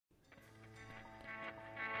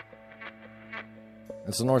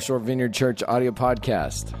It's the North Shore Vineyard Church audio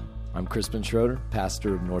podcast. I'm Crispin Schroeder,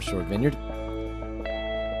 pastor of North Shore Vineyard.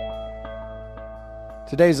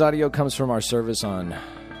 Today's audio comes from our service on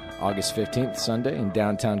August 15th, Sunday, in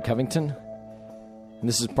downtown Covington. And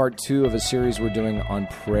this is part 2 of a series we're doing on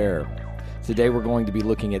prayer. Today we're going to be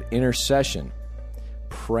looking at intercession,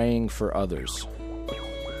 praying for others.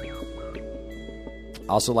 I'd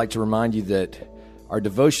also like to remind you that our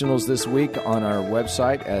devotionals this week on our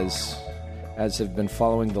website, as have been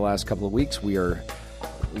following the last couple of weeks, we are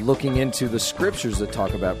looking into the scriptures that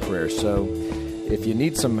talk about prayer. So if you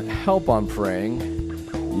need some help on praying,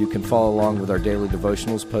 you can follow along with our daily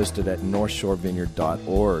devotionals posted at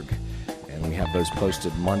northshorevineyard.org. And we have those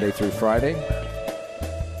posted Monday through Friday.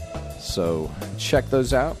 So check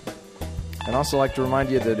those out. And also like to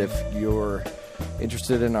remind you that if you're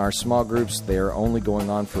interested in our small groups, they are only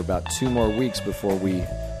going on for about 2 more weeks before we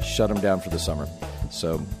shut them down for the summer.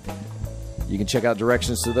 So you can check out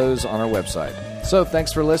directions to those on our website. So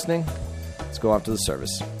thanks for listening. Let's go off to the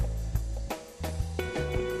service.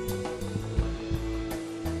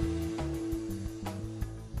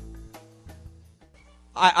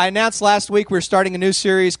 I announced last week we're starting a new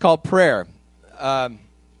series called Prayer.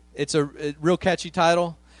 It's a real catchy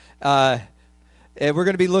title. And we're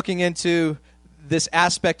going to be looking into this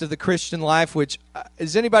aspect of the Christian life, which,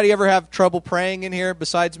 does anybody ever have trouble praying in here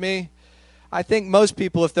besides me? I think most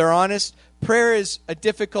people, if they're honest, prayer is a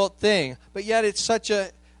difficult thing, but yet it's such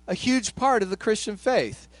a huge part of the Christian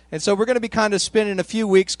faith. And so we're going to be kind of spending a few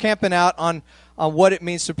weeks camping out on what it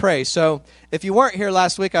means to pray. So if you weren't here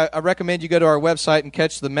last week, I recommend you go to our website and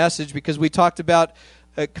catch the message, because we talked about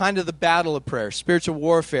kind of the battle of prayer, spiritual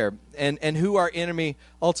warfare, and who our enemy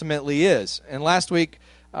ultimately is. And last week,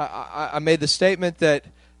 I made the statement that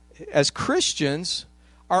as Christians,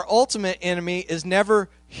 our ultimate enemy is never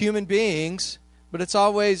human beings, but it's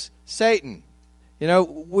always Satan. You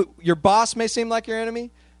know, your boss may seem like your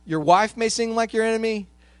enemy. Your wife may seem like your enemy.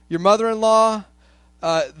 Your mother-in-law,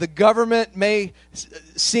 the government may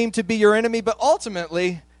seem to be your enemy, but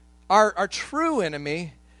ultimately, our true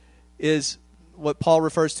enemy is what Paul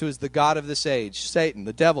refers to as the God of this age, Satan,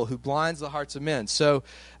 the devil, who blinds the hearts of men. So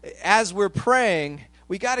as we're praying,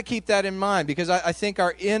 we got to keep that in mind, because I think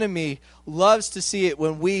our enemy loves to see it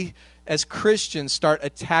when we, as Christians, start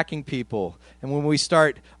attacking people and when we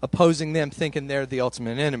start opposing them, thinking they're the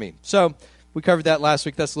ultimate enemy. So we covered that last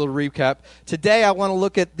week. That's a little recap. Today I want to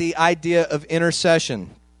look at the idea of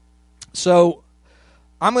intercession. So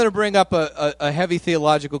I'm going to bring up a heavy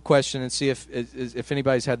theological question and see if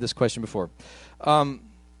anybody's had this question before.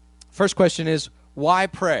 First question is, why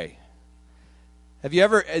pray?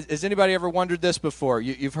 Has anybody ever wondered this before?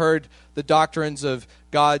 You've heard the doctrines of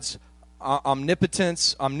God's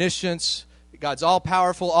omnipotence, omniscience, God's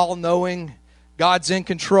all-powerful, all-knowing, God's in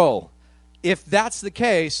control. If that's the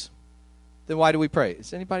case, then why do we pray?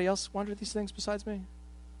 Does anybody else wonder these things besides me?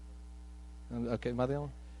 Okay, am I the only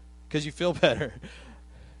one? Because you feel better.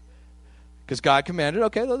 Because God commanded.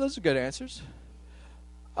 Okay, those are good answers.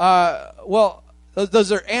 Well,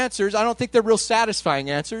 those are answers. I don't think they're real satisfying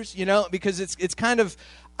answers, because it's kind of,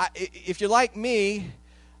 if you're like me,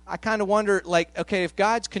 I kind of wonder, like, okay, if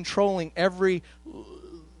God's controlling every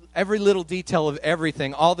little detail of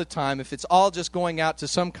everything all the time, if it's all just going out to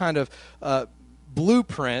some kind of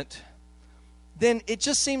blueprint, then it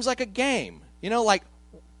just seems like a game.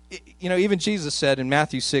 Even Jesus said in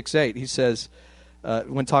Matthew 6:8, he says,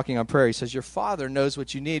 when talking on prayer, he says, your Father knows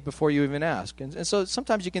what you need before you even ask. And so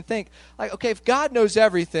sometimes you can think, like, okay, if God knows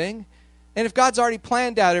everything, and if God's already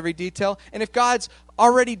planned out every detail, and if God's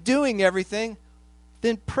already doing everything,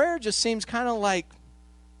 then prayer just seems kind of like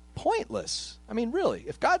pointless. I mean, really,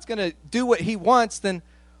 if God's going to do what he wants, then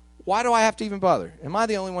why do I have to even bother? Am I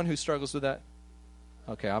the only one who struggles with that?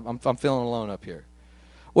 Okay, I'm feeling alone up here.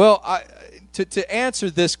 Well, to answer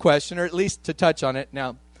this question, or at least to touch on it,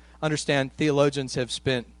 now, understand theologians have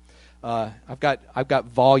spent, I've got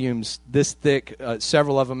volumes this thick,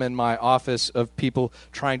 several of them in my office, of people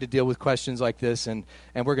trying to deal with questions like this, and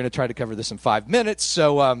we're going to try to cover this in 5 minutes,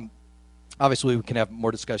 so obviously we can have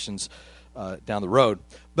more discussions down the road.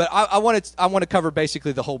 But I want to cover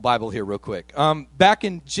basically the whole Bible here real quick. Back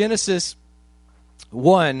in Genesis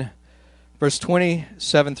 1, verse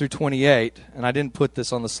 27 through 28, and I didn't put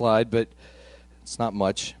this on the slide, but it's not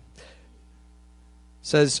much. It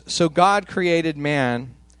says, so God created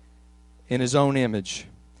man in his own image.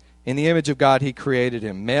 In the image of God he created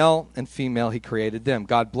him. Male and female he created them.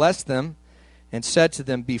 God blessed them and said to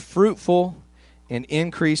them, be fruitful and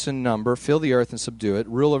increase in number, fill the earth and subdue it,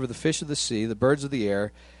 rule over the fish of the sea, the birds of the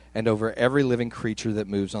air, and over every living creature that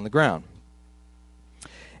moves on the ground.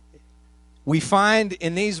 we find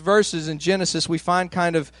in these verses in Genesis, we find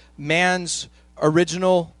kind of man's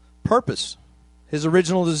original purpose, his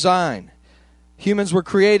original design. Humans were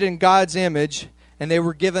created in God's image, and they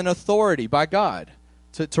were given authority by God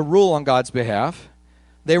to rule on God's behalf.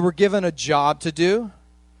 They were given a job to do.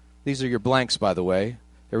 These are your blanks, by the way.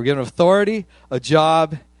 They were given authority, a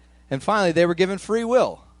job, and finally, they were given free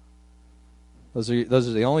will. Those are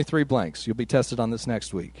the only 3 blanks. You'll be tested on this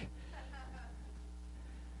next week.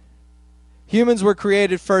 Humans were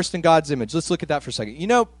created first in God's image. Let's look at that for a second. You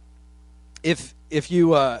know, if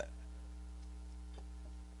you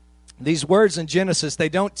these words in Genesis, they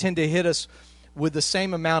don't tend to hit us with the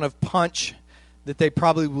same amount of punch that they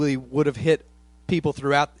probably would have hit people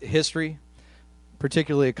throughout history,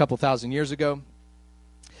 particularly a couple thousand years ago.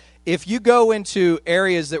 If you go into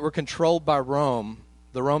areas that were controlled by Rome,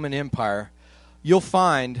 the Roman Empire, you'll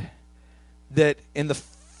find that in the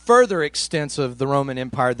further extents of the Roman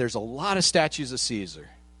Empire, there's a lot of statues of Caesar.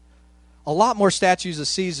 A lot more statues of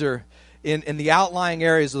Caesar in the outlying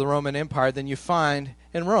areas of the Roman Empire than you find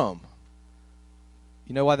in Rome.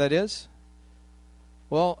 You know why that is?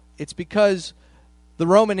 Well, it's because the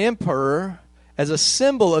Roman emperor, as a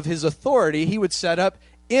symbol of his authority, he would set up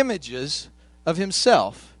images of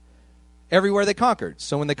himself everywhere they conquered.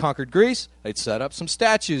 So when they conquered Greece, they'd set up some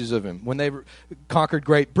statues of him. When they conquered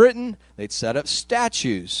Great Britain, they'd set up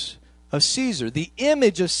statues of Caesar. The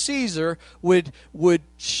image of Caesar would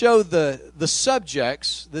show the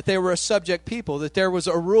subjects that they were a subject people, that there was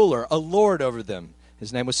a ruler, a lord over them.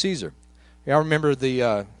 His name was Caesar. Y'all remember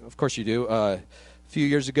of course you do, a few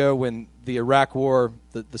years ago when the Iraq War,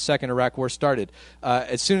 the second Iraq War started.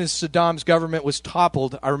 As soon as Saddam's government was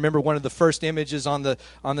toppled, I remember one of the first images on the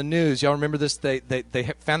news. Y'all remember this? They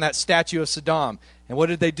found that statue of Saddam, and what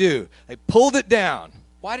did they do? They pulled it down.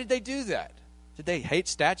 Why did they do that? Did they hate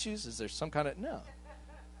statues? Is there some kind of... No.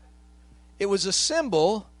 It was a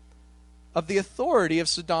symbol of the authority of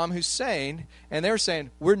Saddam Hussein, and they were saying,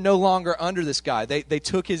 we're no longer under this guy. They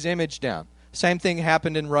took his image down. Same thing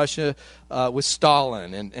happened in Russia with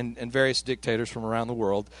Stalin and various dictators from around the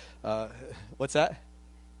world. What's that?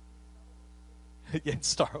 Yeah,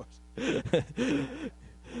 Star Wars.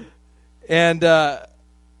 And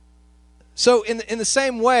so in the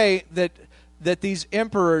same way that these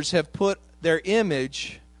emperors have put their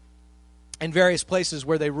image in various places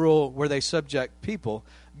where they rule, where they subject people,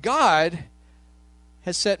 God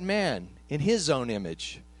has set man in his own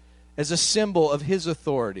image as a symbol of his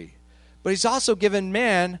authority. But he's also given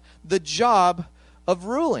man the job of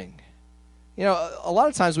ruling. You know, a lot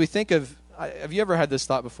of times we think of, have you ever had this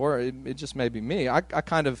thought before? It just may be me. I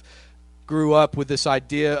kind of grew up with this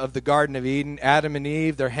idea of the Garden of Eden. Adam and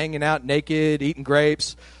Eve, they're hanging out naked, eating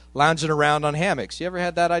grapes, lounging around on hammocks. You ever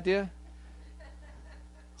had that idea?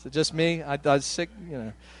 Is it just me? I was sick, you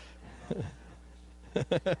know.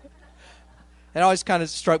 It always kind of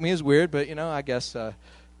struck me as weird, but, you know, I guess...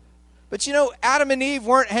 But, you know, Adam and Eve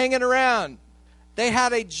weren't hanging around. They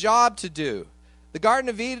had a job to do. The Garden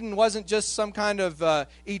of Eden wasn't just some kind of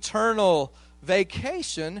eternal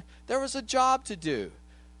vacation. There was a job to do.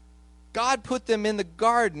 God put them in the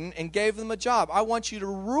garden and gave them a job. I want you to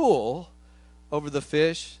rule over the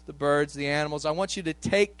fish, the birds, the animals. I want you to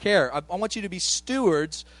take care. I want you to be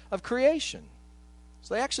stewards of creation.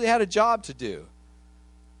 So they actually had a job to do.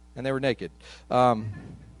 And they were naked.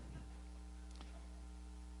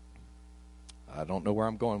 I don't know where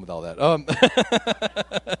I'm going with all that.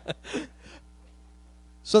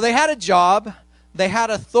 So they had a job, they had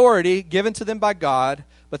authority given to them by God,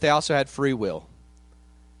 but they also had free will.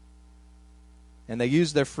 And they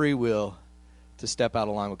used their free will to step out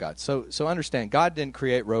of line with God. So understand, God didn't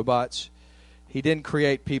create robots. He didn't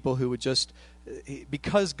create people who would just...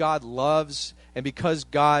 Because God loves and because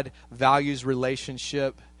God values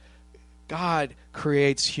relationship, God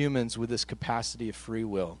creates humans with this capacity of free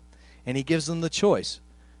will. And he gives them the choice.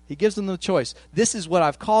 He gives them the choice. This is what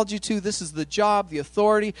I've called you to. This is the job, the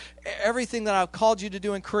authority, everything that I've called you to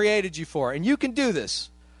do and created you for. And you can do this,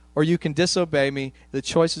 or you can disobey me. The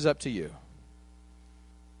choice is up to you.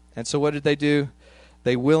 And so what did they do?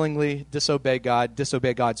 They willingly disobey God,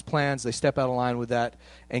 disobey God's plans. They step out of line with that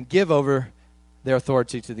and give over their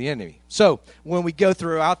authority to the enemy. So when we go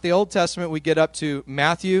throughout the Old Testament, we get up to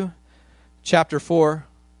Matthew chapter 4.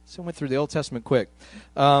 So I went through the Old Testament quick.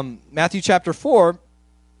 Matthew chapter 4,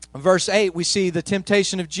 verse 8, we see the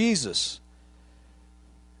temptation of Jesus.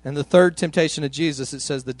 And the third temptation of Jesus, it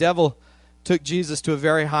says, the devil took Jesus to a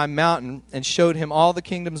very high mountain and showed him all the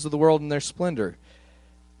kingdoms of the world in their splendor.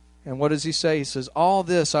 And what does he say? He says, all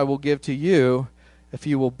this I will give to you if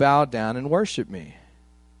you will bow down and worship me.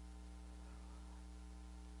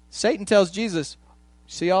 Satan tells Jesus,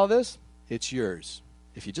 see all this? it's yours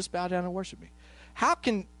if you just bow down and worship me. How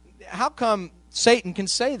come Satan can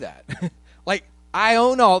say that? Like, I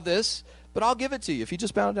own all this, but I'll give it to you if you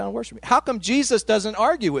just bow down and worship me. How come Jesus doesn't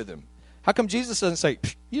argue with him? How come Jesus doesn't say,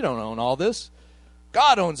 you don't own all this?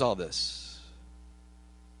 God owns all this.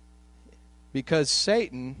 Because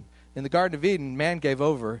Satan, in the Garden of Eden, man gave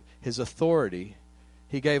over his authority.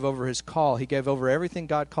 He gave over his call. He gave over everything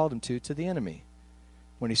God called him to the enemy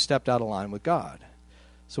when he stepped out of line with God.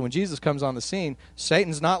 So when Jesus comes on the scene,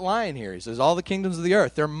 Satan's not lying here. He says, all the kingdoms of the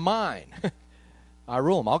earth, they're mine. I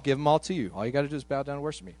rule them. I'll give them all to you. All you got to do is bow down and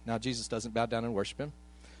worship me. Now, Jesus doesn't bow down and worship him,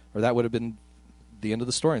 or that would have been the end of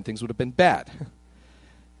the story, and things would have been bad.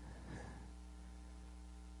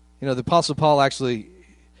 You know, the Apostle Paul actually,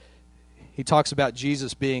 he talks about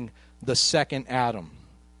Jesus being the second Adam.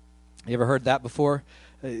 You ever heard that before?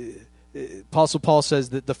 Apostle Paul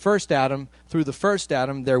says that the first Adam, through the first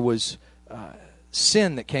Adam, there was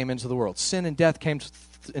sin that came into the world. Sin and death came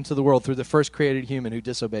into the world through the first created human who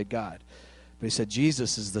disobeyed God. But he said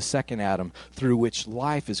Jesus is the second Adam through which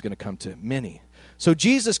life is going to come to many. So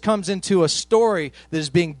Jesus comes into a story that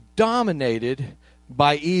is being dominated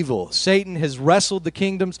by evil. Satan has wrestled the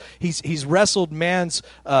kingdoms. He's wrestled man's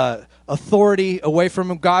authority away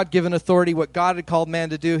from him, God-given authority, what God had called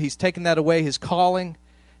man to do. He's taken that away, his calling,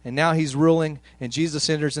 and now he's ruling. And Jesus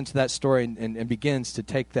enters into that story and begins to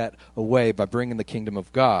take that away by bringing the kingdom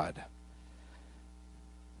of God.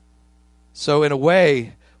 So in a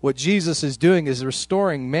way, what Jesus is doing is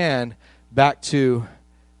restoring man back to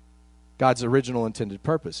God's original intended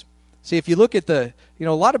purpose. See, if you look at a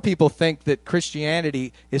lot of people think that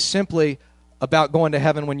Christianity is simply about going to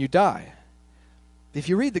heaven when you die. If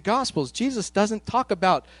you read the Gospels, Jesus doesn't talk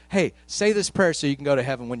about, hey, say this prayer so you can go to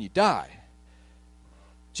heaven when you die.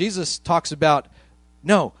 Jesus talks about,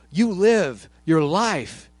 no, you live your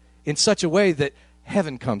life in such a way that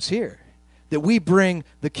heaven comes here. That we bring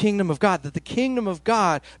the kingdom of God, that the kingdom of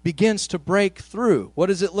God begins to break through. What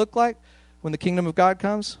does it look like when the kingdom of God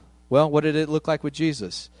comes? Well, what did it look like with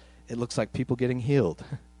Jesus? It looks like people getting healed.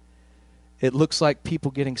 It looks like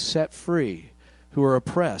people getting set free who are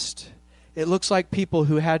oppressed. It looks like people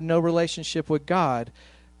who had no relationship with God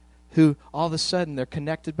who all of a sudden they're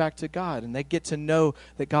connected back to God and they get to know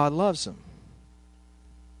that God loves them.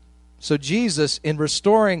 So Jesus, in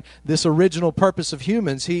restoring this original purpose of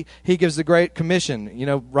humans, he gives the Great Commission,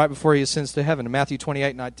 right before he ascends to heaven. In Matthew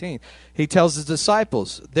 28:19, he tells his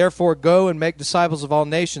disciples, therefore go and make disciples of all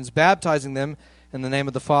nations, baptizing them in the name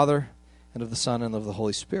of the Father and of the Son and of the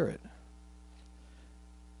Holy Spirit.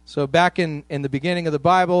 So back in the beginning of the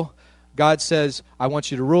Bible, God says, I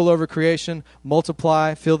want you to rule over creation,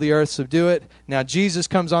 multiply, fill the earth, subdue it. Now Jesus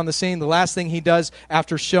comes on the scene. The last thing he does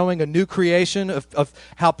after showing a new creation of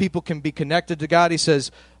how people can be connected to God, he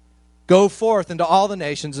says, go forth into all the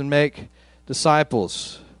nations and make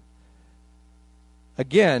disciples.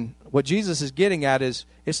 Again, what Jesus is getting at is,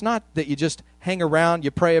 it's not that you just hang around,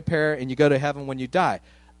 you pray a prayer, and you go to heaven when you die.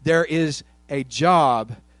 There is a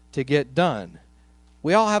job to get done.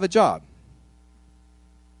 We all have a job.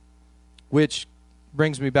 Which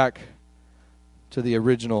brings me back to the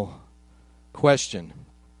original question.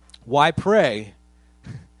 Why pray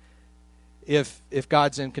if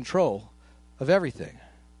God's in control of everything?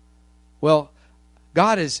 Well,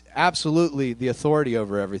 God is absolutely the authority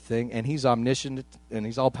over everything, and he's omniscient and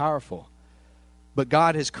he's all-powerful. But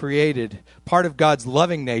God has created, part of God's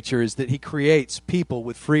loving nature is that he creates people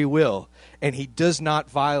with free will, and he does not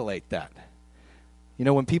violate that.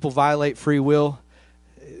 When people violate free will,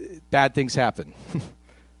 bad things happen.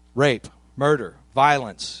 Rape, murder,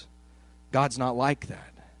 violence. God's not like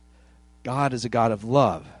that. God is a God of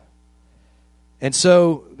love. And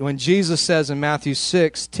so when Jesus says in Matthew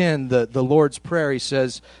 6:10, the Lord's Prayer, he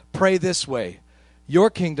says, pray this way, your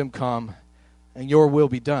kingdom come and your will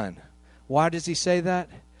be done. Why does he say that?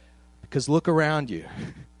 Because look around you.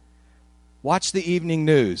 Watch the evening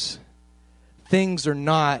news. Things are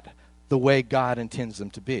not the way God intends them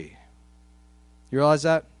to be. You realize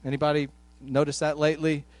that? Anybody notice that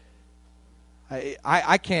lately?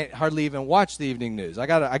 I can't hardly even watch the evening news. I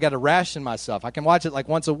gotta ration myself. I can watch it like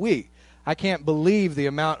once a week. I can't believe the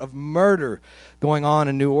amount of murder going on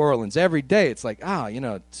in New Orleans every day. It's like,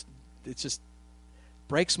 it just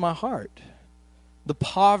breaks my heart. The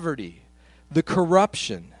poverty, the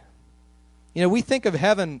corruption. We think of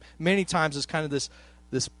heaven many times as kind of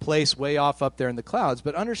this place way off up there in the clouds,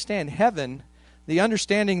 but understand heaven. The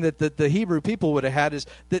understanding that the Hebrew people would have had is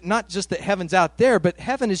that not just that heaven's out there, but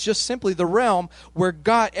heaven is just simply the realm where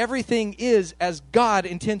God, everything is as God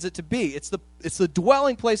intends it to be. It's the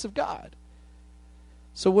dwelling place of God.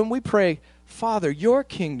 So when we pray, Father, your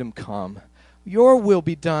kingdom come, your will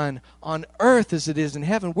be done on earth as it is in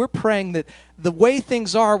heaven. We're praying that the way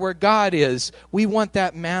things are where God is, we want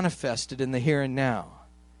that manifested in the here and now.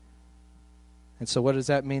 And so what does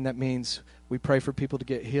that mean? That means we pray for people to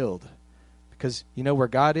get healed. Because you know where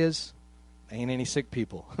God is? Ain't any sick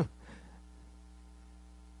people.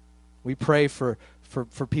 We pray for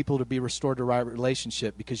people to be restored to right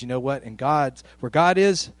relationship, because you know what? Where God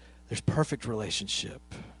is, there's perfect relationship.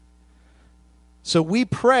 So we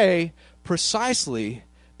pray precisely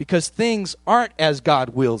because things aren't as God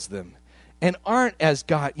wills them and aren't as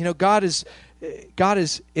God. You know, God is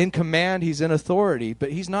in command. He's in authority,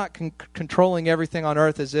 but he's not controlling everything on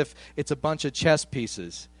earth as if it's a bunch of chess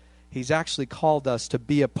pieces. He's actually called us to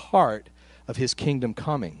be a part of his kingdom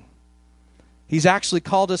coming. He's actually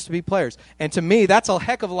called us to be players. And to me, that's a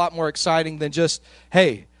heck of a lot more exciting than just,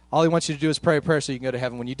 hey, all he wants you to do is pray a prayer so you can go to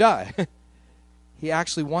heaven when you die. He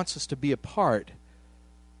actually wants us to be a part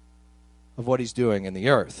of what he's doing in the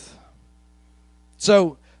earth.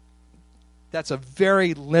 So that's a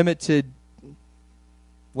very limited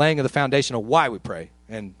laying of the foundation of why we pray.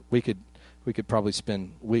 And we could probably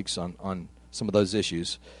spend weeks on some of those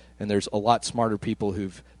issues. And there's a lot smarter people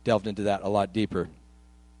who've delved into that a lot deeper.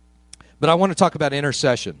 But I want to talk about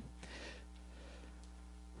intercession.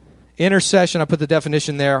 Intercession, I put the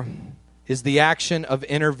definition there, is the action of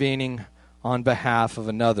intervening on behalf of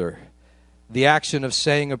another. The action of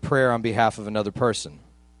saying a prayer on behalf of another person.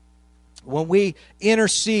 When we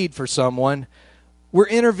intercede for someone, we're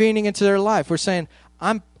intervening into their life. We're saying,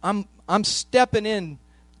 I'm stepping in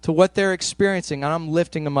to what they're experiencing, and I'm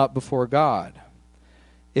lifting them up before God.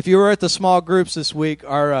 If you were at the small groups this week,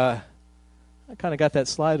 I kind of got that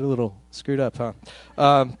slide a little screwed up, huh?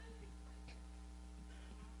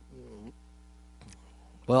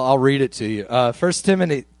 Well, I'll read it to you. 1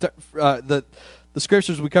 Timothy, the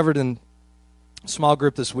scriptures we covered in small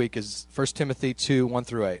group this week is 1 Timothy 2, 1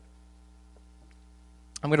 through 8.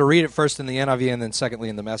 I'm going to read it first in the NIV and then secondly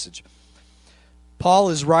in the Message. Paul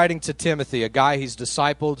is writing to Timothy, a guy he's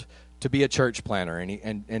discipled to be a church planner,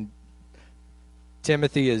 and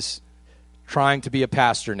Timothy is trying to be a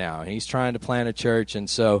pastor now, and he's trying to plant a church, and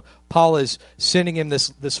so Paul is sending him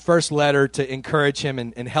this first letter to encourage him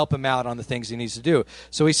and help him out on the things he needs to do.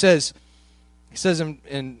 So he says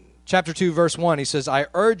in chapter 2, verse 1, he says, I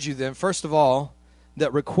urge you then, first of all,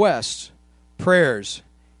 that requests, prayers,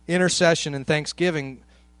 intercession, and thanksgiving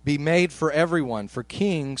be made for everyone, for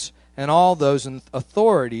kings and all those in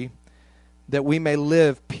authority, that we may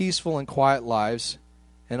live peaceful and quiet lives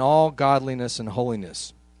in all godliness and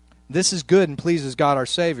holiness. This is good and pleases God our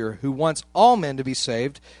Savior, who wants all men to be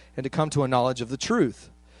saved and to come to a knowledge of the truth.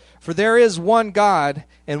 For there is one God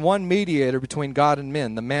and one mediator between God and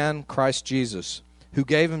men, the man Christ Jesus, who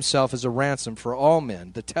gave himself as a ransom for all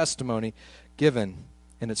men, the testimony given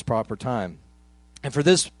in its proper time. And for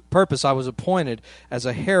this purpose I was appointed as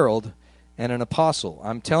a herald and an apostle.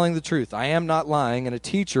 I'm telling the truth. I am not lying, and a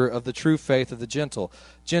teacher of the true faith of the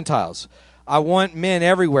Gentiles. I want men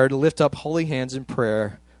everywhere to lift up holy hands in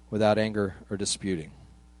prayer without anger or disputing.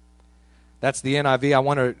 That's the NIV. I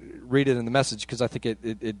want to read it in the Message because I think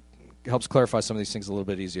it helps clarify some of these things a little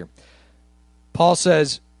bit easier. Paul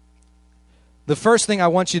says, the first thing I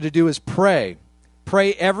want you to do is pray.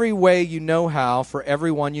 Pray every way you know how for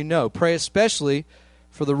everyone you know. Pray especially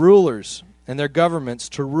for the rulers and their governments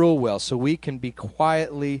to rule well, so we can be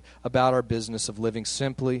quietly about our business of living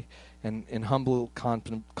simply and in humble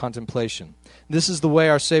contemplation. This is the way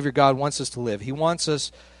our Savior God wants us to live. He wants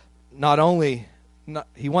us not only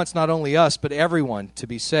us, but everyone to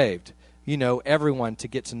be saved. You know, everyone to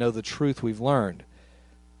get to know the truth we've learned,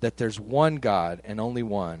 that there's one God and only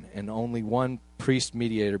one priest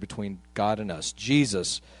mediator between God and us,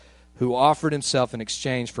 Jesus, who offered himself in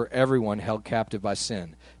exchange for everyone held captive by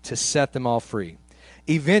sin, to set them all free.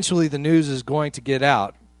 Eventually, the news is going to get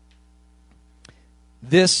out.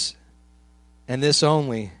 This and this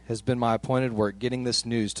only has been my appointed work, getting this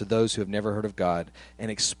news to those who have never heard of God and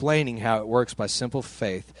explaining how it works by simple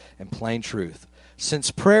faith and plain truth. Since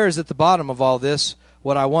prayer is at the bottom of all this,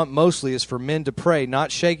 what I want mostly is for men to pray,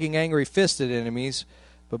 not shaking angry fists at enemies,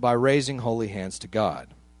 but by raising holy hands to God.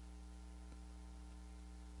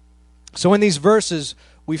 So in these verses,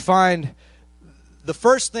 we find the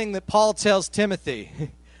first thing that Paul tells Timothy,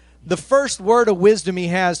 the first word of wisdom he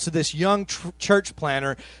has to this young church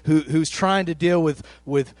planner who's trying to deal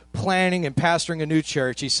with planning and pastoring a new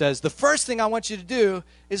church. He says, the first thing I want you to do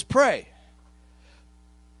is pray.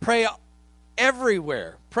 Pray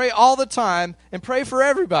everywhere. Pray all the time and pray for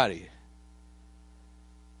everybody.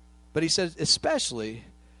 But he says, especially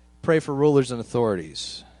pray for rulers and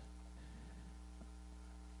authorities.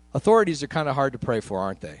 Authorities are kind of hard to pray for,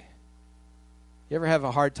 aren't they? You ever have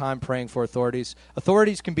a hard time praying for authorities?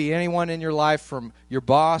 Authorities can be anyone in your life, from your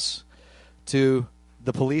boss to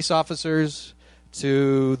the police officers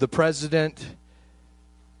to the president.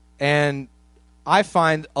 And I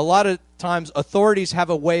find a lot of times authorities have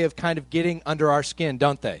a way of kind of getting under our skin,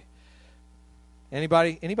 don't they?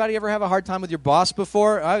 Anybody ever have a hard time with your boss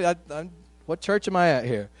before? What church am I at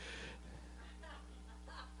here?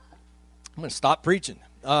 I'm going to stop preaching.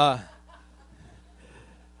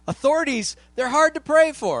 Authorities, they're hard to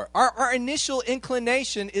pray for. Our initial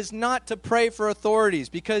inclination is not to pray for authorities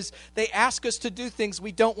because they ask us to do things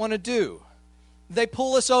we don't want to do. They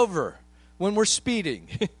pull us over when we're speeding.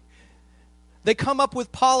 They come up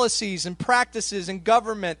with policies and practices in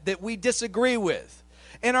government that we disagree with.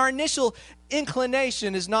 And our initial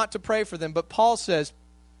inclination is not to pray for them. But Paul says,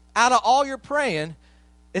 out of all your praying,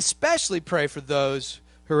 especially pray for those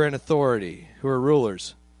who are in authority, who are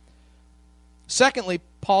rulers. Secondly,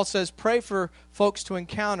 Paul says, pray for folks to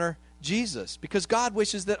encounter Jesus, because God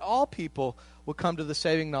wishes that all people will come to the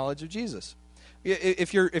saving knowledge of Jesus.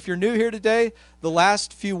 If you're new here today, the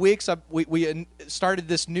last few weeks we started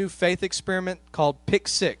this new faith experiment called Pick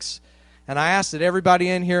 6. And I asked that everybody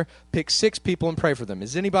in here pick 6 people and pray for them.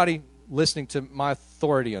 Is anybody listening to my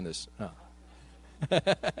authority on this? No.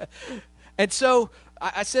 And so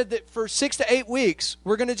I said that for 6 to 8 weeks,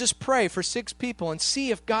 we're going to just pray for 6 people and see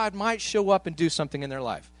if God might show up and do something in their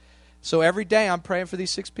life. So every day I'm praying for these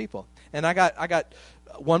 6 people. And I got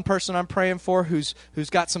one person I'm praying for who's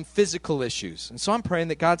got some physical issues. And so I'm praying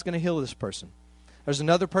that God's going to heal this person. There's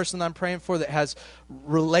another person I'm praying for that has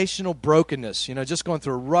relational brokenness, just going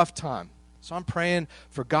through a rough time. So I'm praying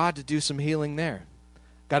for God to do some healing there.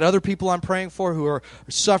 Got other people I'm praying for who are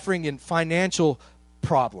suffering in financial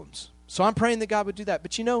problems. So I'm praying that God would do that.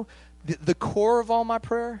 But the core of all my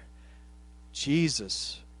prayer,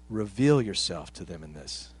 Jesus, reveal yourself to them in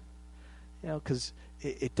this. Because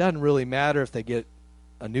it doesn't really matter if they get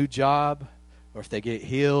a new job or if they get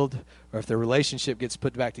healed or if their relationship gets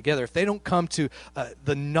put back together. If they don't come to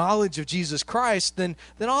the knowledge of Jesus Christ, then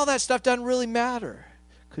all that stuff doesn't really matter,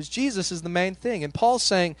 because Jesus is the main thing. And Paul's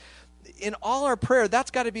saying in all our prayer,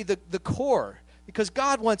 that's got to be the core, because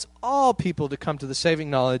God wants all people to come to the saving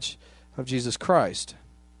knowledge of Jesus Christ.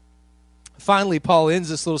 Finally, Paul ends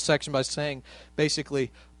this little section by saying,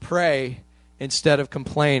 basically, pray instead of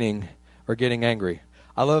complaining or getting angry.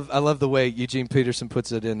 I love the way Eugene Peterson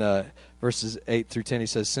puts it in verses 8 through 10. He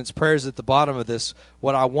says, since prayer is at the bottom of this,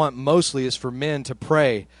 what I want mostly is for men to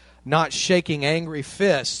pray, not shaking angry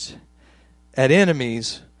fists at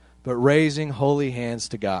enemies, but raising holy hands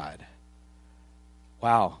to God.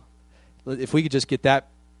 Wow. If we could just get that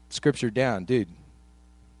scripture down, dude,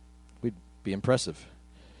 we'd be impressive.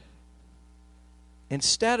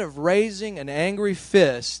 Instead of raising an angry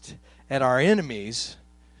fist at our enemies,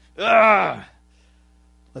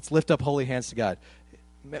 let's lift up holy hands to God.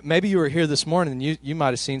 Maybe you were here this morning and you might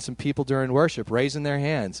have seen some people during worship raising their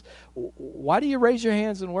hands. Why do you raise your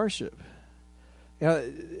hands in worship?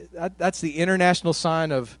 That's the international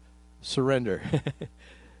sign of surrender.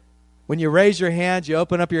 When you raise your hands, you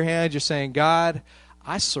open up your hands, you're saying, God,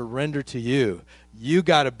 I surrender to you. You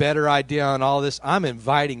got a better idea on all this. I'm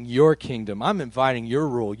inviting your kingdom. I'm inviting your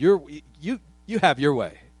rule. You have your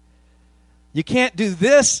way. You can't do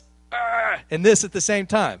this and this at the same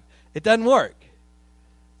time. It doesn't work.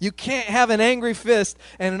 You can't have an angry fist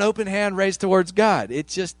and an open hand raised towards God.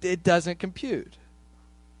 It doesn't compute.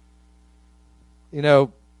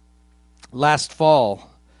 Last fall,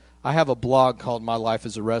 I have a blog called My Life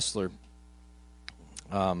as a Wrestler.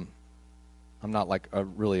 I'm not like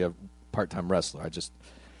really a part-time wrestler. I just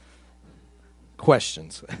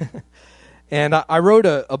questions. And I wrote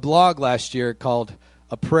a blog last year called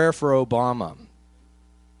A Prayer for Obama.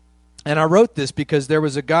 And I wrote this because there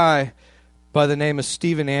was a guy by the name of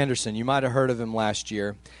Steven Anderson. You might have heard of him last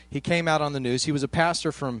year. He came out on the news. He was a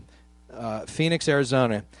pastor from Phoenix,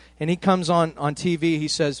 Arizona. And he comes on TV. He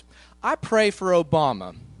says, I pray for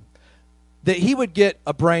Obama that he would get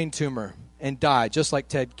a brain tumor and die just like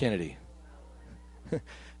Ted Kennedy.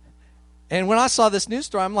 And when I saw this news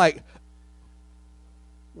story, I'm like,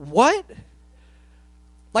 what?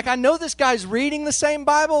 Like, I know this guy's reading the same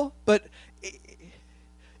Bible, but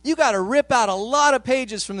you got to rip out a lot of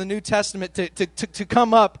pages from the New Testament to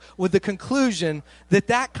come up with the conclusion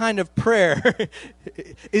that kind of prayer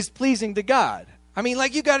is pleasing to God. I mean,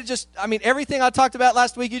 like, you got to everything I talked about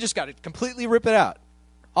last week, you just got to completely rip it out.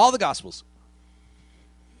 All the Gospels.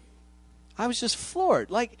 I was just floored.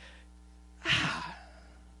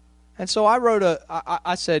 And so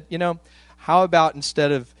I said, how about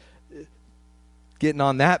instead of getting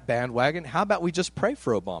on that bandwagon, how about we just pray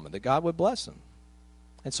for Obama, that God would bless him?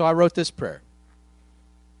 And so I wrote this prayer.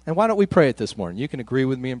 And why don't we pray it this morning? You can agree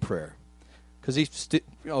with me in prayer, because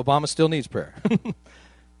Obama still needs prayer.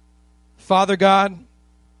 Father God,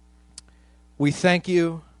 we thank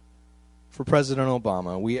you for President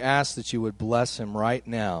Obama. We ask that you would bless him right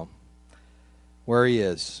now where he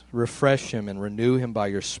is. Refresh him and renew him by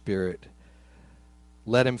your Spirit.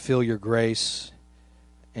 Let him feel your grace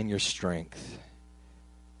and your strength.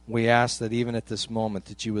 We ask that even at this moment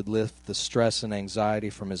that you would lift the stress and anxiety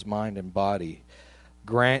from his mind and body.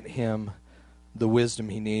 Grant him the wisdom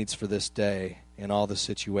he needs for this day in all the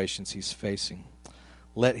situations he's facing.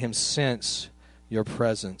 Let him sense your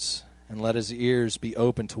presence, and let his ears be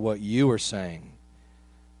open to what you are saying.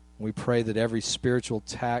 We pray that every spiritual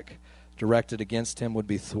attack directed against him would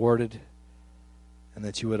be thwarted, and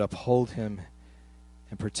that you would uphold him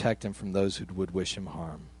and protect him from those who would wish him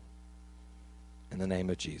harm. In the name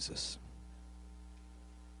of Jesus.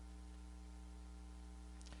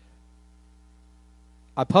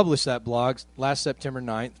 I published that blog last September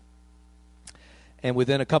 9th, and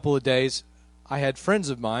within a couple of days, I had friends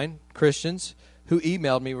of mine, Christians, who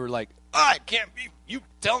emailed me, were like, I can't be you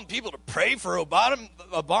telling people to pray for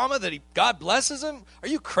Obama that God blesses him? Are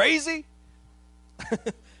you crazy?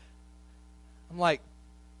 I'm like,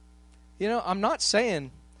 I'm not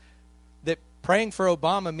saying that praying for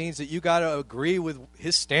Obama means that you got to agree with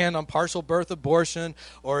his stand on partial birth abortion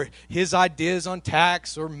or his ideas on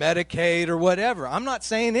tax or Medicaid or whatever. I'm not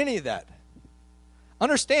saying any of that.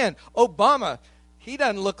 Understand, Obama, he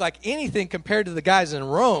doesn't look like anything compared to the guys in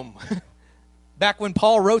Rome back when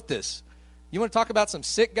Paul wrote this. You want to talk about some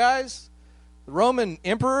sick guys? The Roman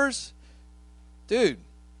emperors? Dude,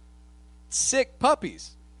 sick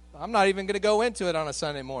puppies. I'm not even going to go into it on a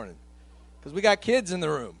Sunday morning because we got kids in the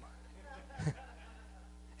room.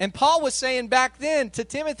 And Paul was saying back then to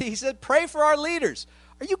Timothy, he said, pray for our leaders.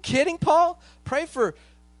 Are you kidding, Paul? Pray for,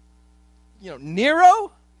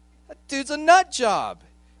 Nero? That dude's a nut job.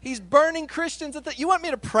 He's burning Christians. You want me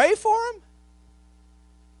to pray for him?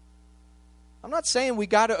 I'm not saying we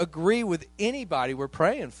got to agree with anybody we're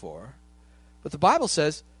praying for. But the Bible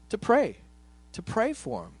says to pray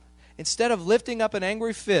for him. Instead of lifting up an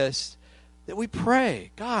angry fist, that we pray,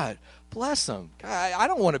 God, bless him. God, I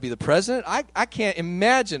don't want to be the president. I can't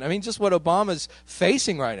imagine. Just what Obama's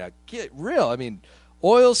facing right now. Get real.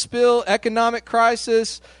 Oil spill, economic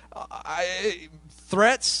crisis,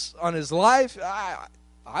 threats on his life.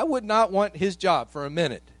 I would not want his job for a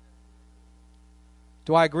minute.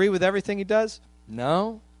 Do I agree with everything he does?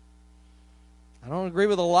 No. I don't agree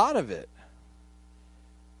with a lot of it.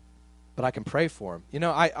 But I can pray for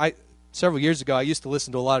him. Several years ago, I used to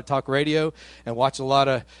listen to a lot of talk radio and watch a lot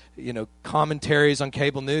of, commentaries on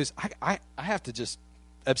cable news. I have to just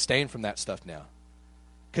abstain from that stuff now.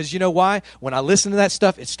 Because you know why? When I listen to that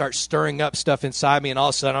stuff, it starts stirring up stuff inside me, and all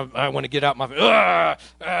of a sudden I want to get out my,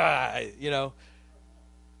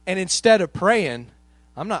 And instead of praying,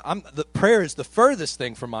 the prayer is the furthest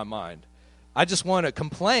thing from my mind. I just want to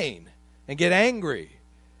complain and get angry.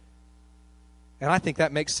 And I think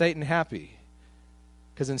that makes Satan happy.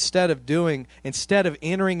 Because instead of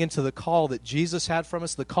entering into the call that Jesus had from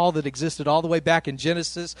us, the call that existed all the way back in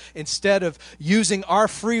Genesis, instead of using our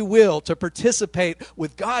free will to participate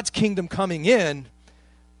with God's kingdom coming in,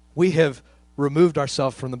 we have removed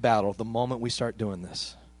ourselves from the battle the moment we start doing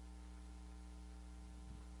this.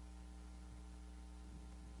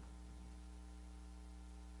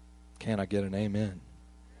 Can I get an amen?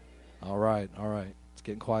 All right. It's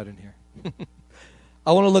getting quiet in here.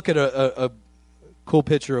 I want to look at a cool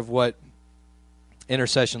picture of what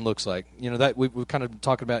intercession looks like. That we've kind of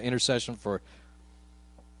talking about intercession for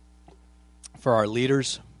our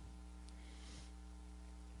leaders.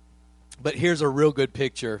 But here's a real good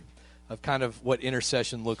picture of kind of what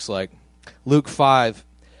intercession looks like. Luke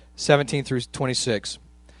 5:17 through 26.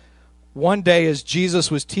 One day as Jesus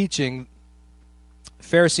was teaching,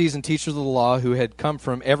 Pharisees and teachers of the law who had come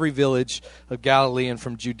from every village of Galilee and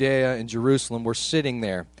from Judea and Jerusalem were sitting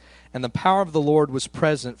there, and the power of the Lord was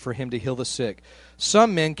present for him to heal the sick.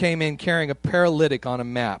 Some men came in carrying a paralytic on a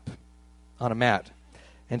mat,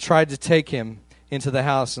 and tried to take him into the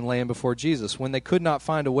house and lay him before Jesus. When they could not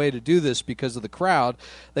find a way to do this because of the crowd,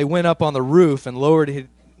 they went up on the roof and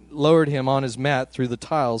lowered him on his mat through the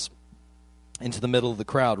tiles into the middle of the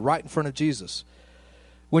crowd, right in front of Jesus.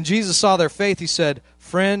 When Jesus saw their faith, he said,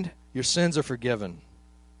 "Friend, your sins are forgiven."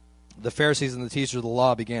 The Pharisees and the teachers of the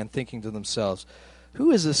law began thinking to themselves,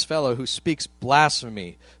 "Who is this fellow who speaks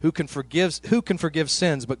blasphemy? Who can forgive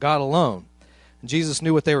sins but God alone?" And Jesus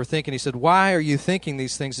knew what they were thinking. He said, "Why are you thinking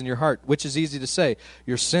these things in your heart? Which is easy to say,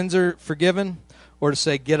 your sins are forgiven, or to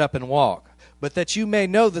say, get up and walk? But that you may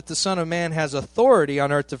know that the Son of Man has authority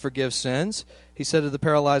on earth to forgive sins, he said to the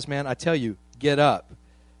paralyzed man, I tell you, get up,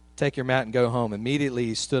 take your mat and go home. Immediately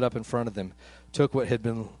he stood up in front of them, took what he'd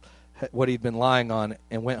been lying on,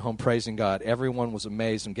 and went home praising God. Everyone was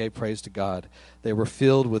amazed and gave praise to God. They were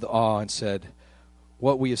filled with awe and said,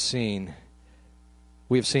 what we have seen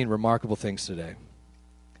remarkable things today.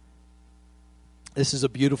 This is a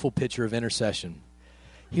beautiful picture of intercession.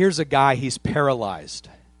 Here's a guy, he's paralyzed.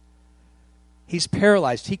 He's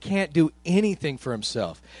paralyzed. He can't do anything for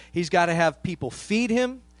himself. He's got to have people feed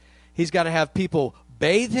him. He's got to have people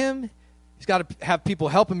bathe him. He's got to have people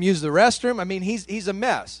help him use the restroom. I mean, he's a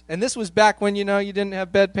mess. And this was back when, you didn't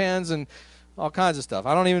have bedpans and all kinds of stuff.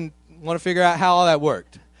 I don't even want to figure out how all that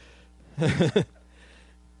worked.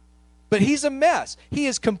 But he's a mess. He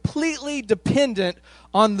is completely dependent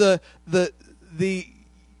on the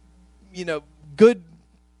good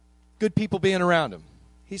people being around him.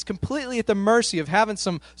 He's completely at the mercy of having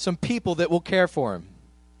some people that will care for him.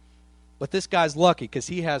 But this guy's lucky because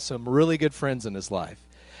he has some really good friends in his life.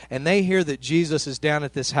 And they hear that Jesus is down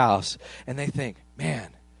at this house, and they think,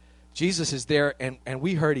 man, Jesus is there, and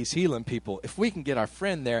we heard he's healing people. If we can get our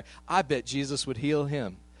friend there, I bet Jesus would heal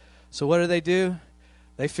him. So what do?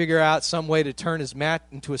 They figure out some way to turn his mat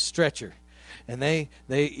into a stretcher. And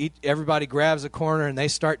everybody grabs a corner, and they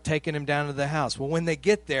start taking him down to the house. Well, when they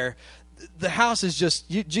get there, the house is just,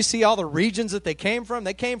 do you see all the regions that they came from?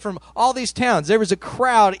 They came from all these towns. There was a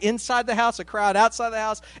crowd inside the house, a crowd outside the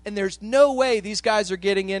house, and there's no way these guys are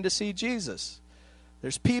getting in to see Jesus.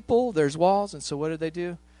 There's people, there's walls, and so what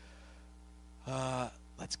do?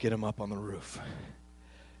 Let's get him up on the roof.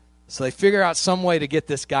 So they figure out some way to get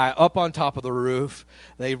this guy up on top of the roof.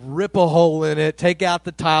 They rip a hole in it, take out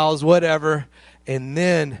the tiles, whatever, and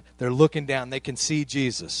then they're looking down. They can see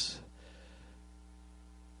Jesus.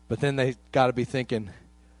 But then they got to be thinking,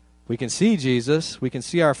 we can see Jesus, we can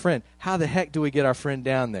see our friend. How the heck do we get our friend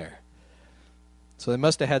down there? So they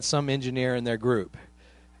must have had some engineer in their group,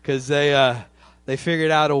 because they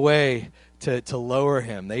figured out a way to lower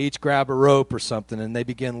him. They each grab a rope or something, and they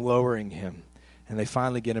begin lowering him. And they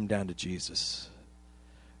finally get him down to Jesus.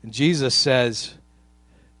 And Jesus says,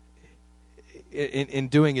 in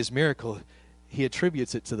doing his miracle, he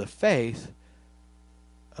attributes it to the faith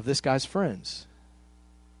of this guy's friends.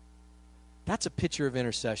 That's a picture of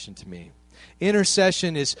intercession to me.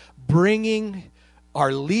 Intercession is bringing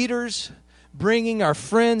our leaders, bringing our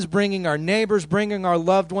friends, bringing our neighbors, bringing our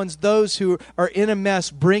loved ones, those who are in a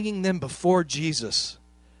mess, bringing them before Jesus.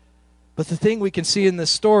 But the thing we can see in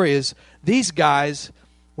this story is these guys,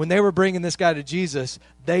 when they were bringing this guy to Jesus,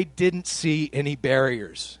 they didn't see any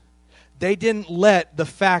barriers. They didn't let the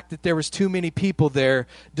fact that there was too many people there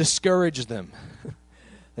discourage them.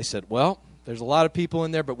 They said, well, there's a lot of people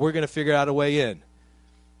in there, but we're going to figure out a way in.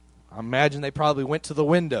 I imagine they probably went to the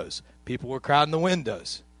windows. People were crowding the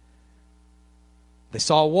windows. They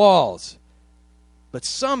saw walls. But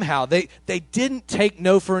somehow they didn't take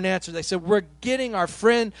no for an answer. They said, we're getting our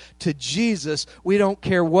friend to Jesus. We don't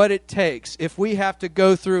care what it takes. If we have to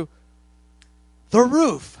go through the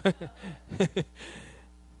roof. And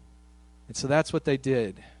so that's what they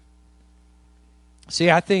did. See,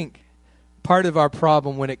 I think part of our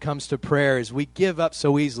problem when it comes to prayer is we give up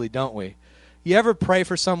so easily, don't we? You ever pray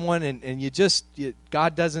for someone and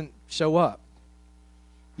God doesn't show up?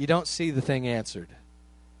 You don't see the thing answered.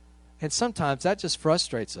 And sometimes that just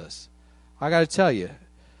frustrates us. I got to tell you,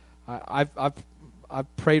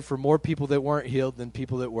 I've prayed for more people that weren't healed than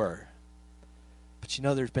people that were. But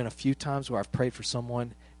there's been a few times where I've prayed for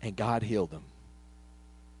someone and God healed them.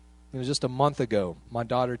 It was just a month ago, my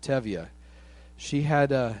daughter Tevya, she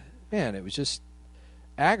had it was just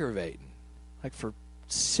aggravating. Like for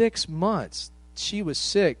 6 months, she was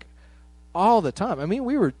sick all the time. I mean,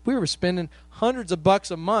 we were spending hundreds of bucks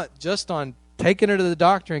a month just on taking her to the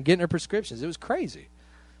doctor and getting her prescriptions. It was crazy.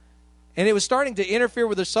 And it was starting to interfere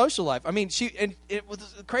with her social life. I mean,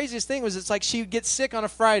 the craziest thing was it's like she would get sick on a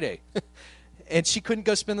Friday and she couldn't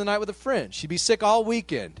go spend the night with a friend. She'd be sick all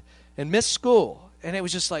weekend and miss school. And it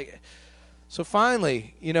was just like, so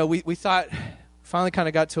finally, we thought, finally kind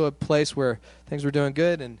of got to a place where things were doing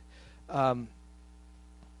good. And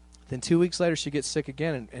then 2 weeks later, she gets sick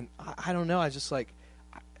again. And I don't know, I just like,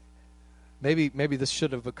 maybe this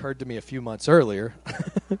should have occurred to me a few months earlier.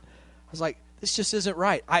 I was like, this just isn't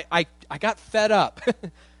right. I got fed up.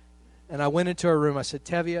 And I went into her room. I said,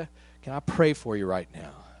 Tevya, can I pray for you right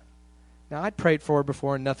now? Now, I'd prayed for her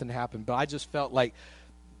before and nothing happened, but I just felt like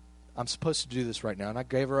I'm supposed to do this right now. And I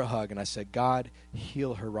gave her a hug, and I said, God,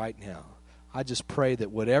 heal her right now. I just pray that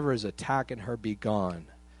whatever is attacking her be gone,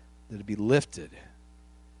 that it be lifted.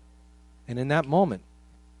 And in that moment,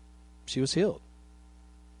 she was healed.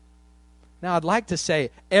 Now, I'd like to say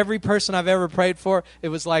every person I've ever prayed for, it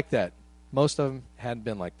was like that. Most of them hadn't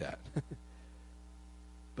been like that.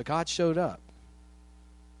 But God showed up.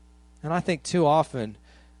 And I think too often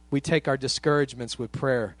we take our discouragements with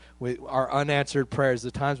prayer, with our unanswered prayers,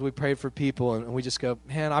 the times we prayed for people, and we just go,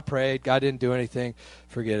 man, I prayed, God didn't do anything,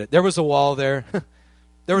 forget it. There was a wall there.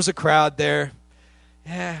 There was a crowd there.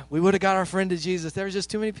 Yeah, we would have got our friend to Jesus. There was just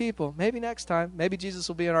too many people. Maybe next time. Maybe Jesus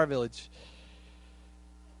will be in our village.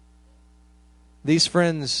 These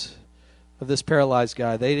friends of this paralyzed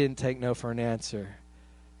guy, they didn't take no for an answer.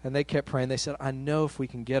 And they kept praying. They said, I know if we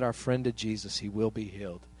can get our friend to Jesus, he will be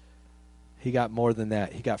healed. He got more than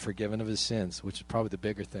that. He got forgiven of his sins, which is probably the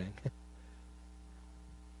bigger thing.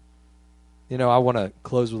 You know, I want to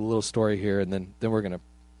close with a little story here, and then we're going to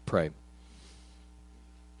pray.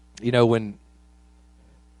 You know, when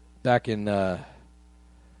back in, it's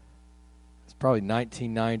probably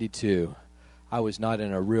 1992, I was not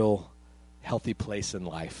in a real healthy place in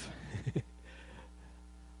life.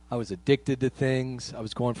 I was addicted to things. I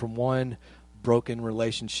was going from one broken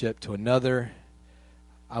relationship to another.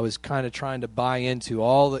 I was kind of trying to buy into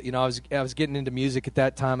all the, you know, I was getting into music at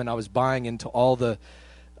that time, and I was buying into all the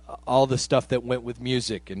stuff that went with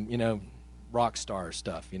music and, you know, rock star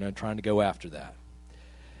stuff, you know, trying to go after that.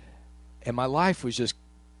 And my life was just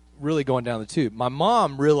really going down the tube. My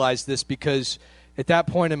mom realized this because at that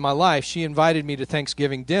point in my life, she invited me to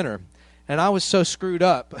Thanksgiving dinner. And I was so screwed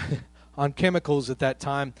up on chemicals at that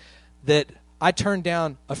time that I turned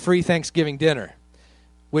down a free Thanksgiving dinner,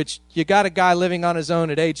 which you got a guy living on his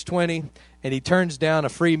own at age 20, and he turns down a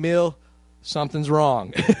free meal, something's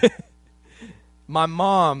wrong. My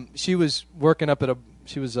mom, she was working up at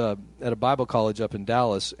a Bible college up in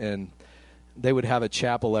Dallas, and they would have a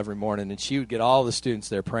chapel every morning, and she would get all the students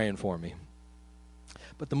there praying for me.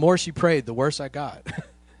 But the more she prayed, the worse I got.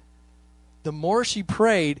 The more she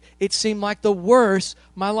prayed, it seemed like the worse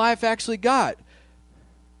my life actually got.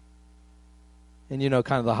 And, you know,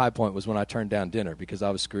 kind of the high point was when I turned down dinner because I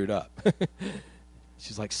was screwed up.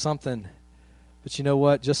 She's like, something. But you know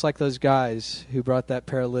what? Just like those guys who brought that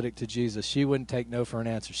paralytic to Jesus, she wouldn't take no for an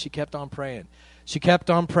answer. She kept on praying. She kept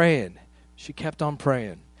on praying. She kept on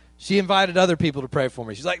praying. She invited other people to pray for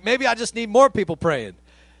me. She's like, maybe I just need more people praying.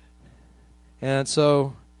 And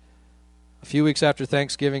so a few weeks after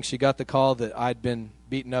Thanksgiving, she got the call that I'd been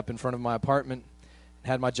beaten up in front of my apartment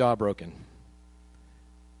and had my jaw broken.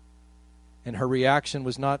 And her reaction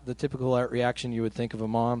was not the typical reaction you would think of a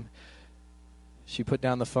mom. She put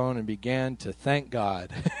down the phone and began to thank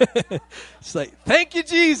God. She's like, thank you,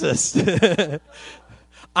 Jesus.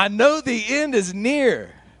 I know the end is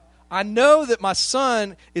near. I know that my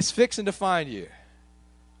son is fixing to find you.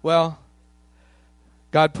 Well,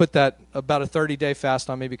 God put that about a 30-day fast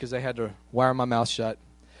on me because they had to wire my mouth shut,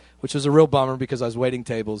 which was a real bummer because I was waiting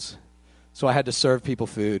tables. So I had to serve people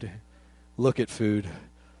food, look at food,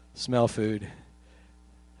 smell food.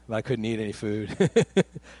 But I couldn't eat any food.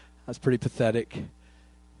 That's pretty pathetic.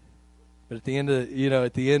 But at the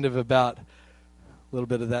end of about a little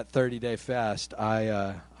bit of that 30-day fast,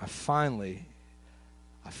 I finally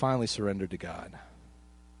surrendered to God.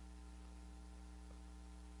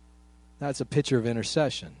 That's a picture of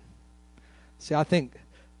intercession. See, I think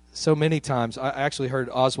so many times, I actually heard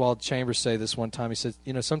Oswald Chambers say this one time. He said,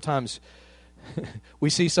 you know, sometimes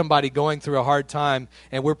we see somebody going through a hard time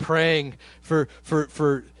and we're praying for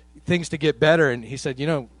things to get better. And he said, you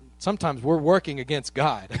know, sometimes we're working against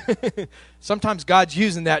God. Sometimes God's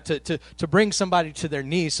using that to bring somebody to their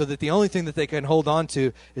knees so that the only thing that they can hold on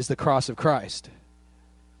to is the cross of Christ.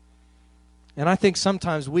 And I think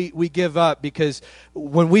sometimes we give up because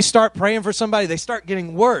when we start praying for somebody, they start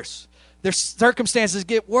getting worse. Their circumstances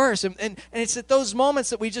get worse. And it's at those moments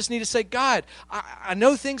that we just need to say, God, I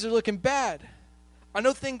know things are looking bad. I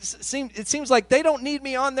know it seems like they don't need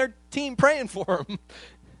me on their team praying for them.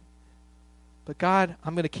 But God,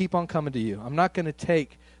 I'm going to keep on coming to you. I'm not going to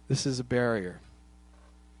take this as a barrier.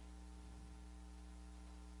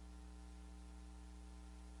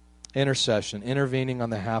 Intercession, intervening on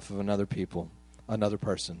behalf of another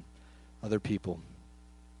person, other people.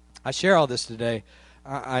 I share all this today.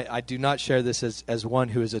 I do not share this as one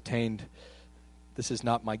who has attained, this is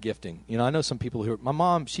not my gifting. You know, I know some people my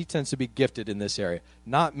mom, she tends to be gifted in this area.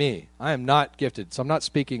 Not me. I am not gifted, so I'm not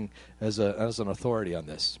speaking as an authority on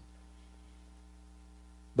this.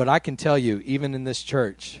 But I can tell you, even in this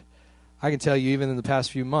church, even in the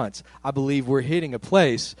past few months, I believe we're hitting a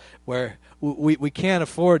place where we can't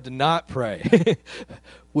afford to not pray.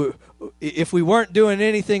 If we weren't doing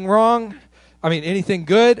anything wrong, anything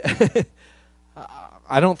good,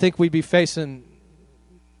 I don't think we'd be facing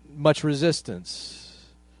much resistance.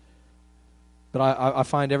 But I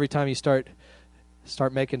find every time you start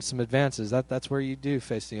making some advances, that's where you do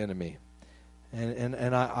face the enemy.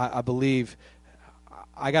 And I believe,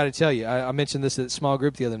 I got to tell you, I mentioned this at small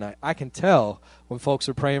group the other night. I can tell when folks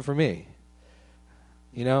are praying for me.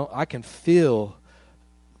 You know, I can feel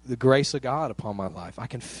the grace of God upon my life. I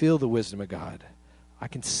can feel the wisdom of God. I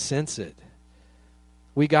can sense it.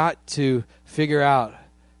 We got to figure out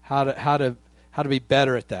how to be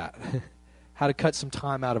better at that. How to cut some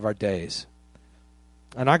time out of our days.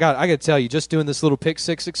 And I got to tell you, just doing this little pick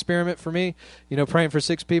 6 experiment for me, you know, praying for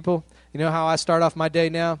 6 people. You know how I start off my day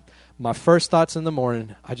now? My first thoughts in the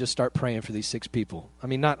morning, I just start praying for these 6 people. I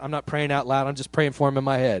mean, I'm not praying out loud. I'm just praying for them in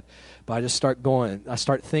my head. But I just start going. I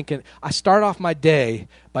start thinking. I start off my day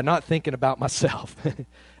by not thinking about myself.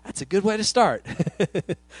 That's a good way to start.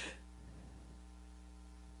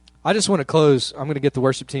 I just want to close. I'm going to get the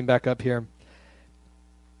worship team back up here.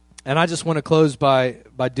 And I just want to close by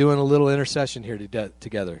doing a little intercession here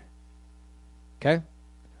together. Okay?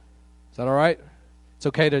 Is that all right? It's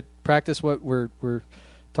okay to practice what we're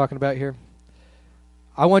talking about here?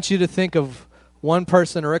 I want you to think of one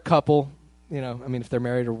person or a couple, you know, I mean, if they're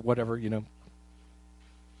married or whatever, you know.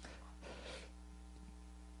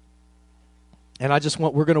 And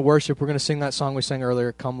we're going to worship. We're going to sing that song we sang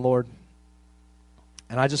earlier, Come Lord.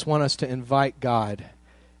 And I just want us to invite God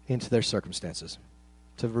into their circumstances,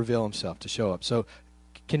 to reveal himself, to show up. So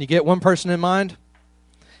can you get one person in mind?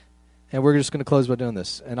 And we're just going to close by doing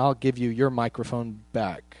this. And I'll give you your microphone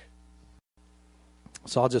back.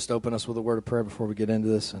 So I'll just open us with a word of prayer before we get into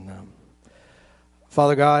this. And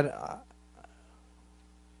Father God,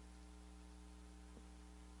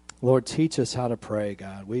 Lord, teach us how to pray,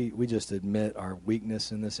 God. We just admit our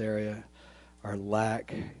weakness in this area, our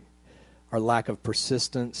lack of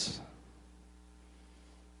persistence.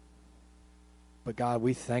 But God,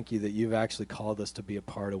 we thank you that you've actually called us to be a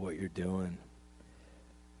part of what you're doing.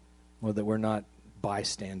 Lord, that we're not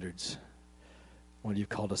bystanders. Lord, you've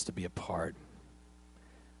called us to be a part.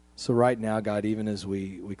 So right now, God, even as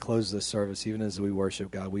we close this service, even as we worship,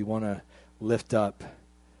 God, we want to lift up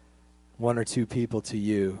 1 or 2 people to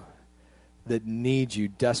you that need you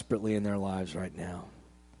desperately in their lives right now.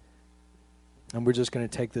 And we're just going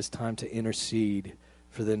to take this time to intercede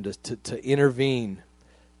for them to intervene,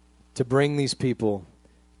 to bring these people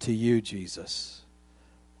to you, Jesus,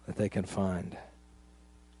 that they can find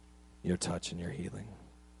your touch and your healing.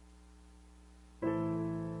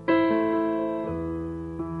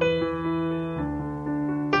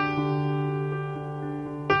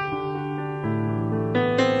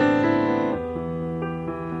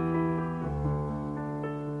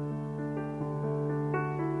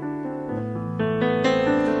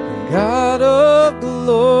 God of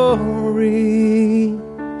glory,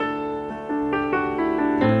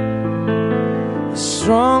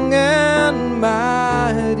 strong and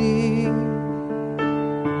mighty,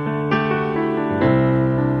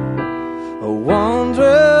 a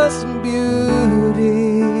wondrous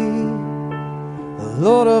beauty, the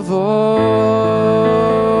Lord of all.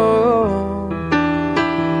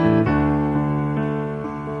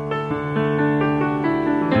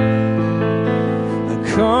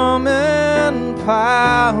 Come in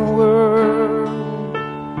power,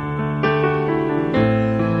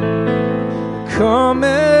 come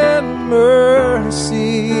in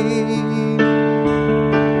mercy,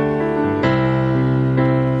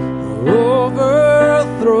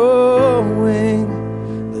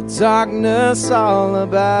 overthrowing the darkness all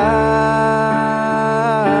about.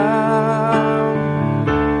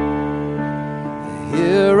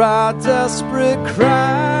 Hear our desperate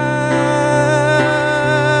cry.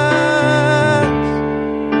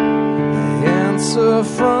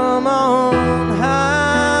 From on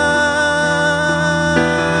high,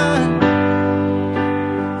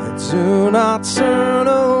 do not turn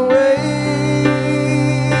away.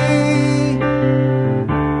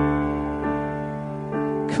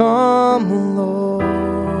 Come,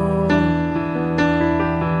 Lord.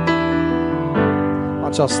 Why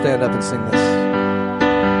don't y'all stand up and sing this?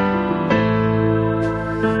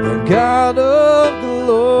 The God of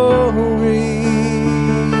glory,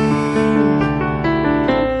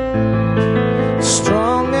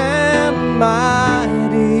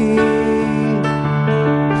 mighty,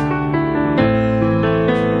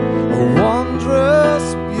 a wondrous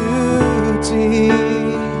beauty,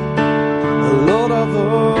 the Lord of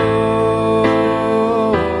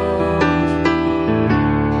all.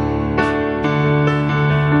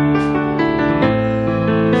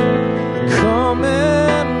 Come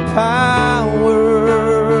in power,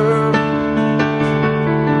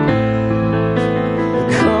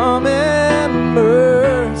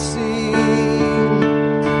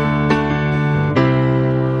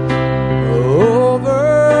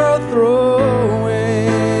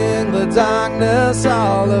 darkness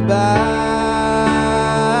all about.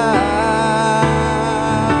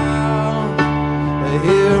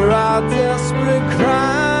 Hear our desperate cries.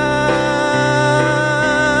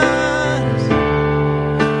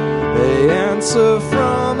 They answer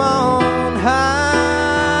from on high.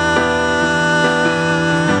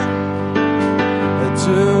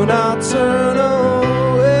 Do not turn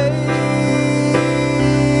away.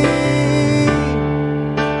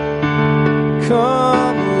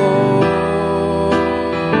 Come, Lord.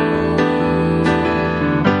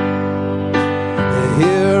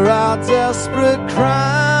 Hear our desperate cries.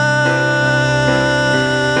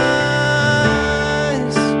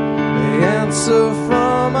 They answer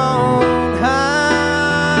from on high.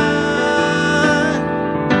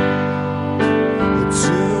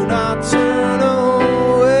 Do not turn away.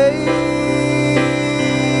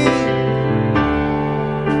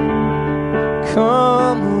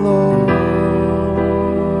 Come, Lord.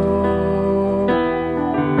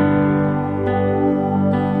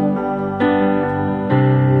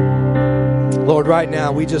 Lord, right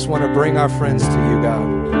now, we just want to bring our friends to you, God.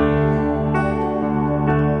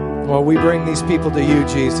 Lord, we bring these people to you,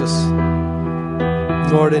 Jesus.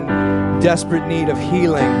 Lord, in desperate need of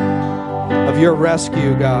healing, of your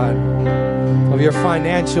rescue, God, of your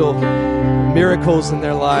financial miracles in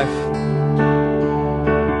their life.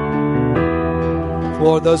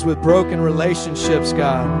 Lord, those with broken relationships,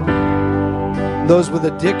 God, those with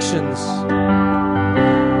addictions.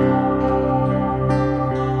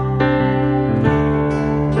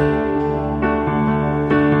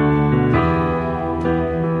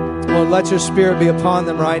 Lord, let your Spirit be upon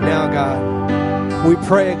them right now, God. We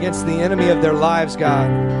pray against the enemy of their lives, God,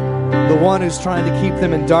 the one who's trying to keep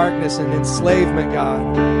them in darkness and enslavement, God.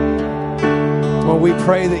 Lord, we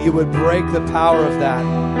pray that you would break the power of that.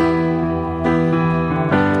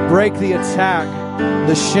 Break the attack,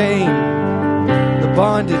 the shame, the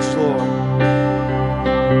bondage, Lord.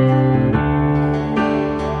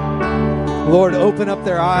 Lord, open up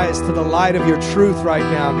their eyes to the light of your truth right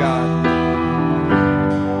now, God.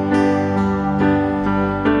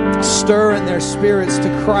 Stir in their spirits to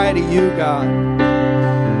cry to you, God.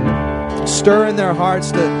 Stir in their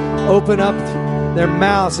hearts to open up their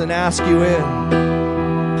mouths and ask you in.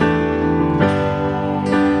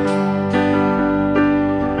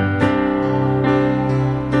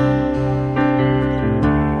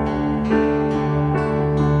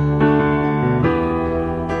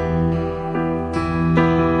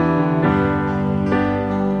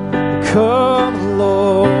 Come,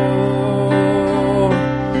 Lord.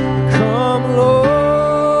 Come, Lord.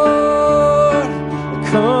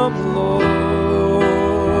 Come, Lord.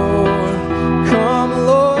 Come,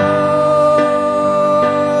 Lord.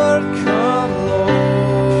 Come,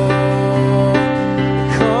 Lord.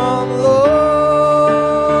 Come,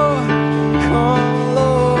 Lord. Come,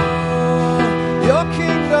 Lord. Your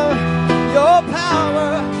kingdom, your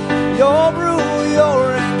power, your rule, your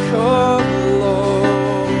reign. Come, Lord.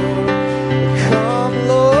 Come,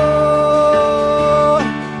 Lord.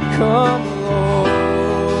 Come, Lord.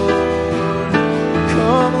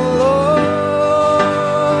 Come, Lord.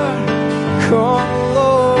 Come,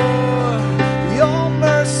 Lord. Your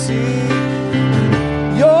mercy,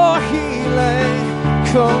 your healing.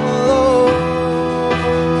 Come, Lord.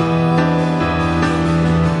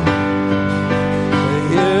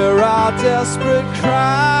 Hear our desperate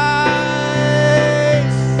cries.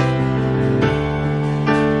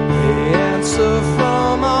 They answer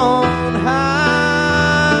from on high.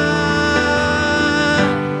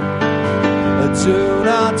 Do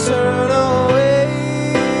not turn away.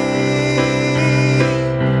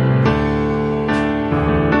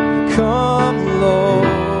 Come, Lord.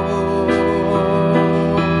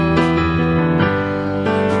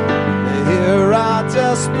 Hear our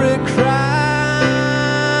desperate cries.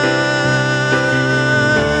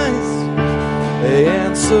 They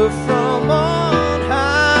answer from on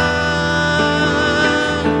high.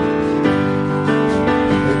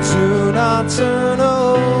 Do not turn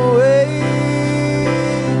away.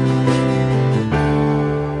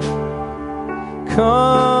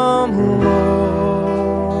 Come,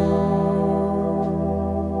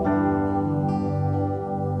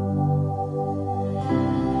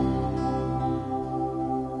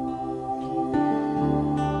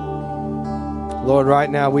 Lord, right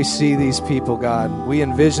now we see these people, God. We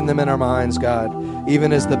envision them in our minds, God,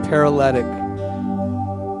 even as the paralytic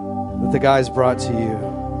that the guys brought to you.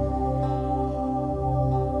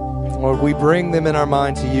 Lord, we bring them in our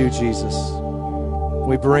mind to you, Jesus.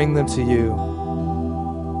 We bring them to you.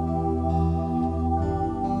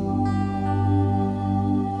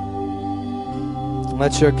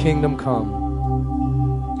 Let your kingdom come.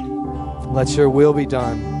 Let your will be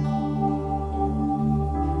done.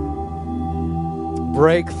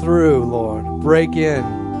 Break through, Lord. Break in.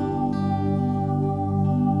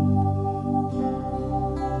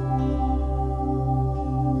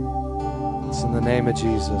 It's in the name of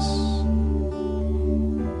Jesus.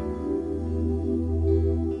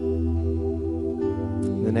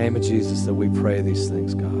 In the name of Jesus that we pray these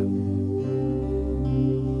things, God.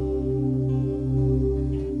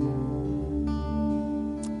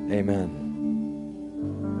 Amen.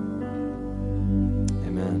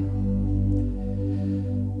 Amen.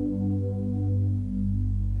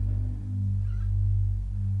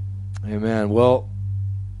 Amen. Well,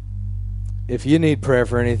 if you need prayer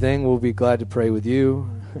for anything, we'll be glad to pray with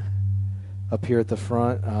you up here at the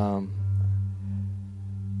front.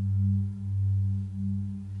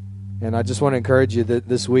 And I just want to encourage you that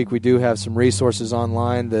this week we do have some resources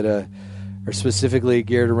online that are specifically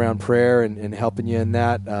geared around prayer and helping you in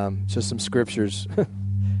that. Just some scriptures,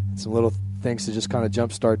 some little things to just kind of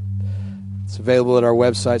jumpstart. It's available at our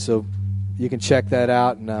website, so you can check that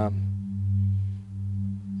out and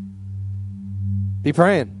be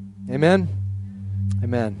praying. Amen?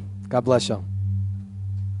 Amen. God bless y'all.